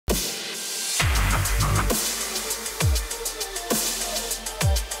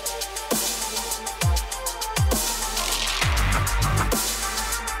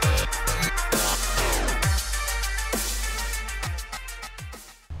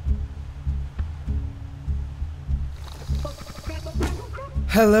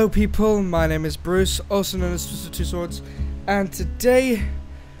Hello people, my name is Bruce, also known as Twisted Two Swords, and today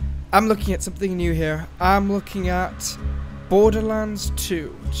I'm looking at something new here. I'm looking at Borderlands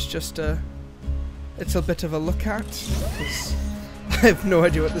 2. It's just it's a bit of a look at, because I have no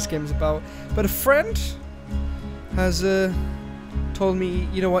idea what this game's about. But a friend has told me,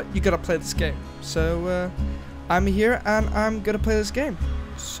 you know what, you gotta play this game. So I'm here and I'm gonna play this game.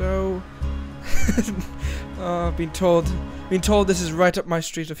 So I've been told this is right up my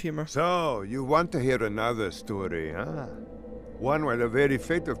street of humor. So, you want to hear another story, huh? One where the very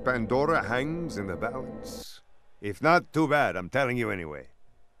fate of Pandora hangs in the balance? If not, too bad, I'm telling you anyway.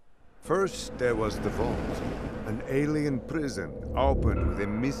 First, there was the Vault, an alien prison opened with a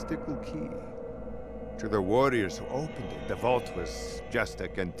mystical key. To the warriors who opened it, the Vault was just a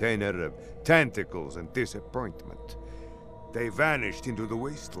container of tentacles and disappointment. They vanished into the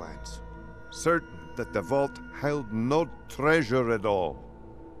wastelands, certain that the Vault held no treasure at all.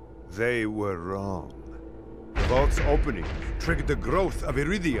 They were wrong. The Vault's opening triggered the growth of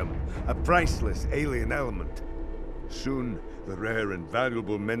iridium, a priceless alien element. Soon, the rare and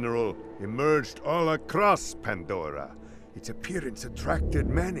valuable mineral emerged all across Pandora. Its appearance attracted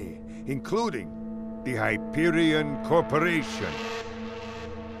many, including the Hyperion Corporation.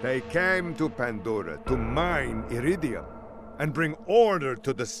 They came to Pandora to mine iridium and bring order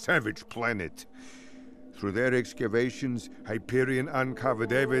to the savage planet. Through their excavations, Hyperion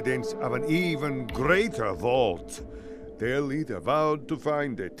uncovered evidence of an even greater vault. Their leader vowed to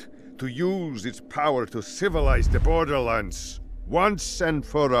find it, to use its power to civilize the Borderlands, once and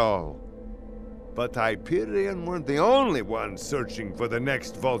for all. But Hyperion weren't the only ones searching for the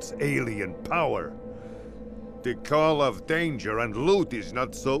next vault's alien power. The call of danger and loot is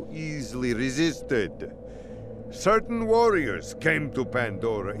not so easily resisted. Certain warriors came to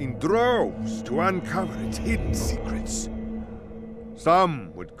Pandora in droves to uncover its hidden secrets.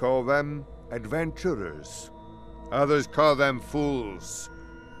 Some would call them adventurers. Others call them fools.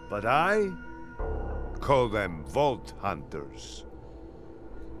 But I call them Vault Hunters.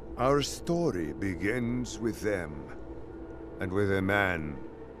 Our story begins with them, and with a man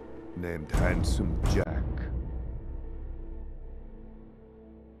named Handsome Jack.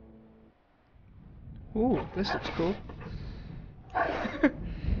 Ooh, this looks cool.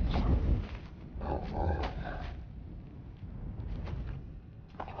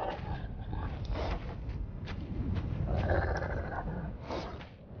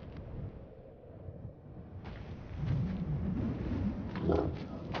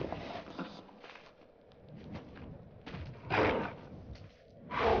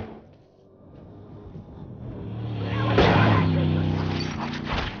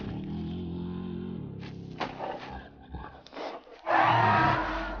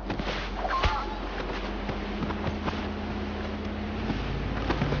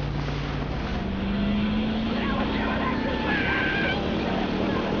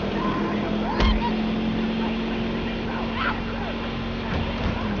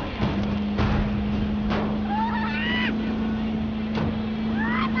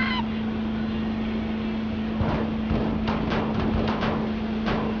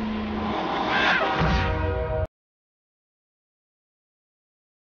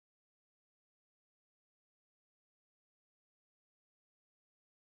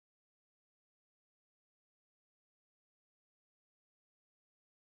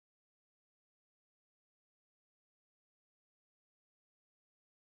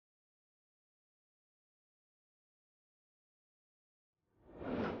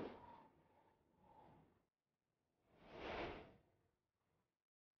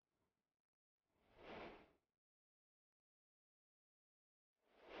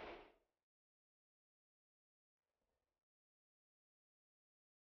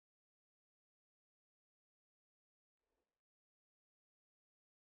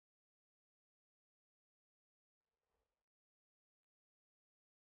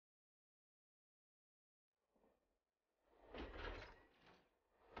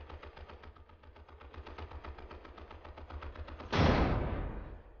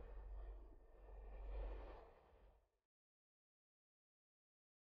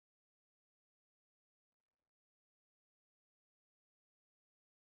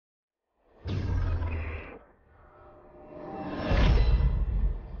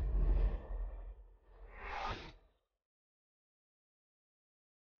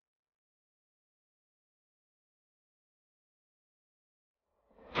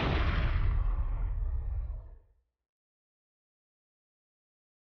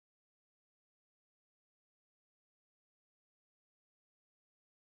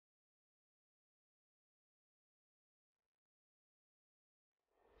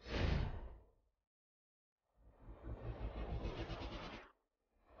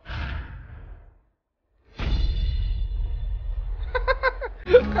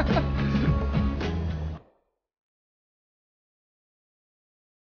 It's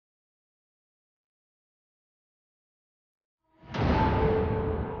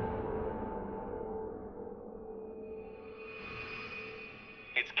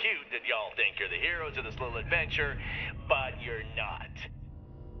cute that y'all think you're the heroes of this little adventure, but you're not.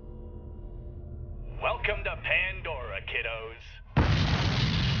 Welcome to Pandora, kiddos.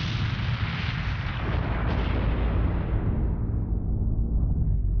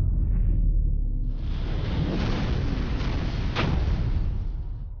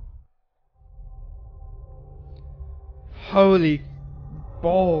 Holy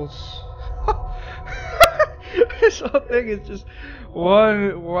balls. This whole thing is just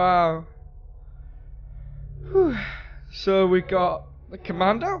one wow. Whew. So we got the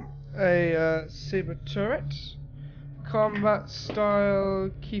commando, a saber turret, combat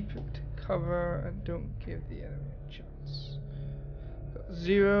style, keep it cover and don't give the enemy a chance. Got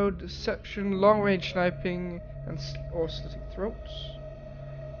 0, deception, long range sniping and or slitting throats.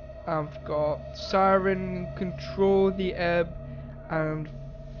 I've got siren, control the ebb and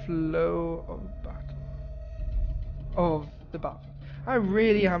flow of battle. Of the battle. I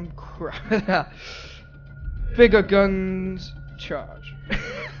really am crap. Bigger guns, charge.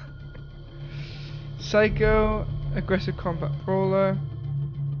 Psycho, aggressive combat brawler,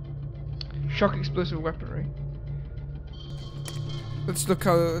 shock explosive weaponry. Let's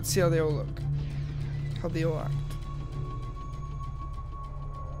see how they all look. How they all act.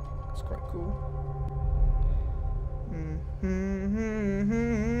 It's quite cool.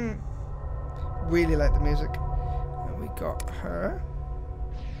 Really like the music. And we got her.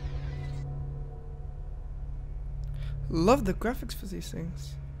 Love the graphics for these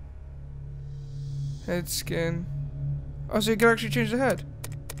things. Head skin. Oh, so you can actually change the head.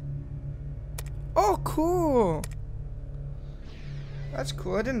 Oh, cool. That's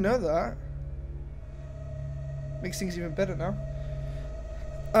cool. I didn't know that. Makes things even better now.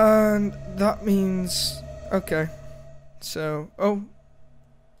 And that means... Okay. So... Oh.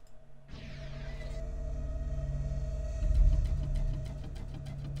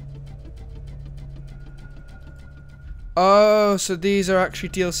 Oh, so these are actually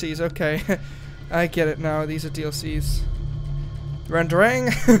DLCs. Okay. I get it now. These are DLCs. Rendering.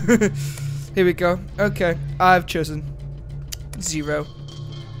 Here we go. Okay. I've chosen 0.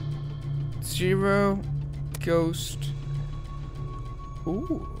 0. Ghost.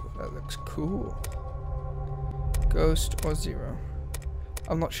 Ooh, that looks cool. Ghost or 0.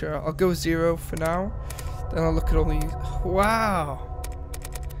 I'm not sure. I'll go 0 for now. Then I'll look at all these. Wow.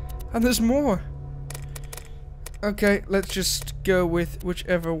 And there's more. Okay, let's just go with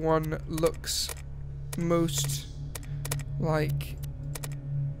whichever one looks most like,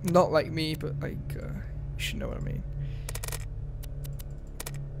 not like me, but like, you should know what I mean.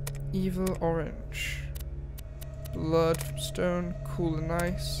 Evil orange. Blood from stone, cool and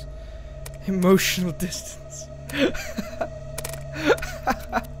nice. Emotional distance.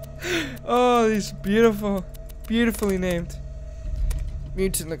 Oh, these beautiful, beautifully named.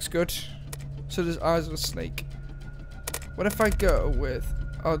 Mutant looks good. So does eyes of a snake. What if I go with?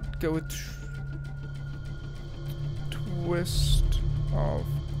 I'll go with twist of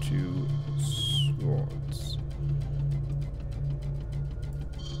 2 swords.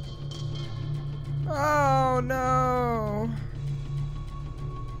 Oh no!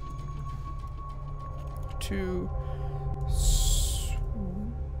 2 sword.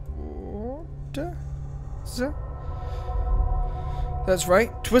 That's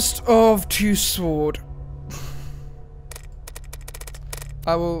right. Twist of 2 sword.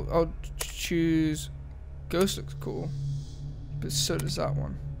 I'll choose. Ghost looks cool, but so does that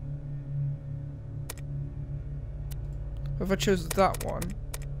one. If I chose that one,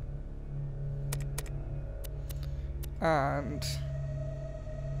 and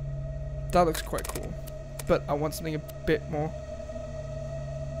that looks quite cool, but I want something a bit more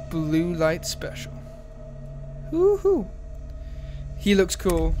blue light special. Woohoo! He looks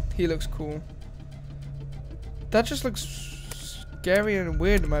cool. He looks cool. That just looks scary and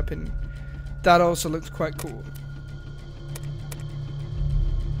weird in my opinion. That also looks quite cool.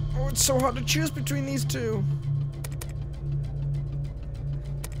 Oh, it's so hard to choose between these two.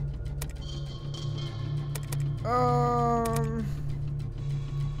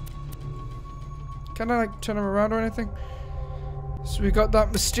 Can I like turn him around or anything? So we got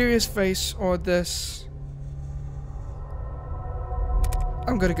that mysterious face or this.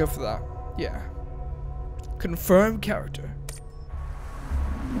 I'm gonna go for that. Yeah. Confirm character.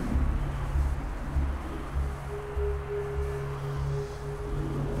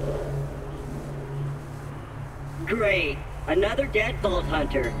 Great. Another dead Vault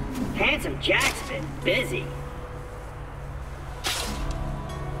Hunter. Handsome Jack's been busy.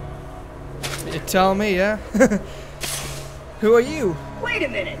 You tell me, yeah? Who are you? Wait a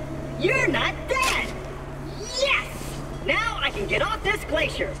minute. You're not dead! Yes! Now I can get off this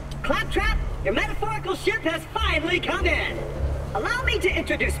glacier. Claptrap, your metaphorical ship has finally come in. Allow me to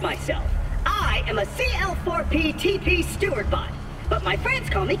introduce myself. I am a CL4P TP steward bot, but my friends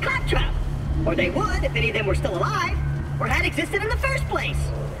call me Claptrap. Or they would if any of them were still alive, or had existed in the first place.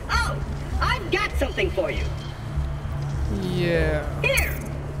 Oh, I've got something for you. Yeah. Here,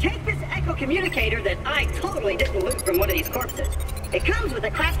 take this echo communicator that I totally didn't loot from one of these corpses. It comes with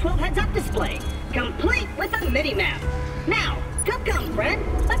a Class 12 heads-up display, complete with a mini-map. Now, come, friend.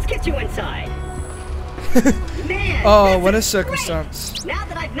 Let's get you inside. Man, oh, what a is circumstance. Great. Now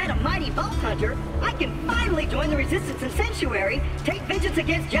that I've met a mighty Vault Hunter, I can finally join the Resistance in Sanctuary, take vengeance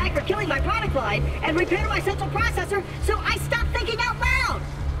against Jack for killing my product line, and repair my central processor so I stop thinking out loud.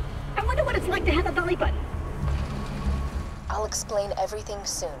 I wonder what it's like to have a belly button. I'll explain everything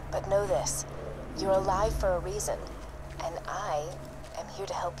soon, but know this. You're alive for a reason, and I am here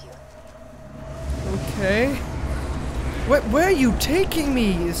to help you. Okay. Where are you taking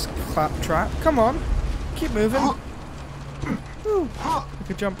me, is Claptrap? Come on. Keep moving. Ooh, I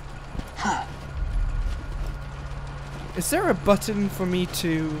could jump. Is there a button for me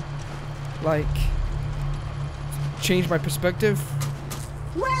to, like, change my perspective?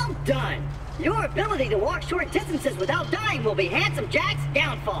 Well done! Your ability to walk short distances without dying will be Handsome Jack's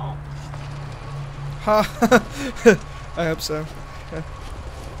downfall. Ha! I hope so.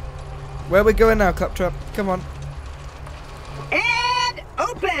 Where are we going now, Claptrap? Come on. And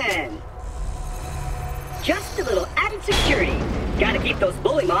open! Just a little added security. Gotta keep those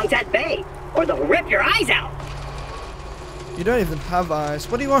bullymongs at bay, or they'll rip your eyes out. You don't even have eyes.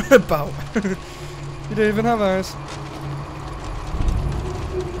 What are you on about? You don't even have eyes.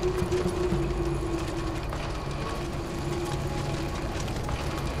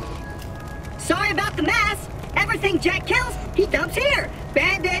 Sorry about the mess. Everything Jack kills, he dumps here.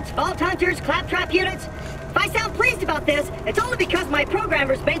 Bandits, Vault Hunters, Claptrap units. If I sound pleased about this, it's only because my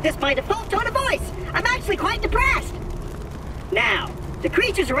programmers made this my default tone of voice. I'm actually quite depressed. Now, the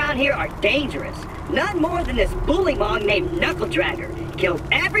creatures around here are dangerous. None more than this bullymong named Knuckle Dragger. Killed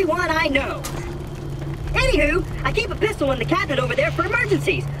everyone I know. Anywho, I keep a pistol in the cabinet over there for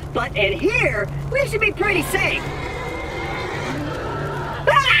emergencies. But in here, we should be pretty safe.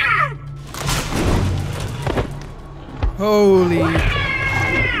 Ah! Holy.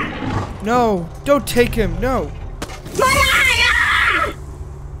 No, don't take him. No. My eye! Ah!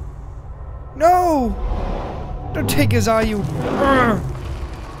 No! Don't take his eye, you. Urgh.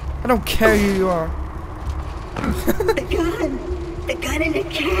 I don't care who you are. The gun in the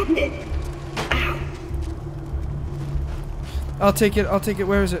cabinet. Ow. I'll take it.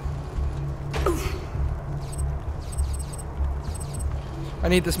 Where is it? I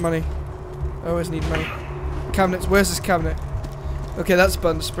need this money. I always need money. Cabinets. Where's this cabinet? Okay, that's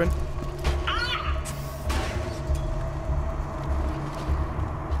button to sprint.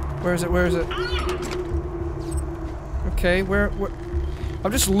 Where is it? Okay, where?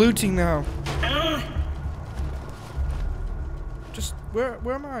 I'm just looting now. Just where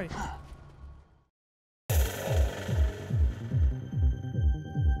am I?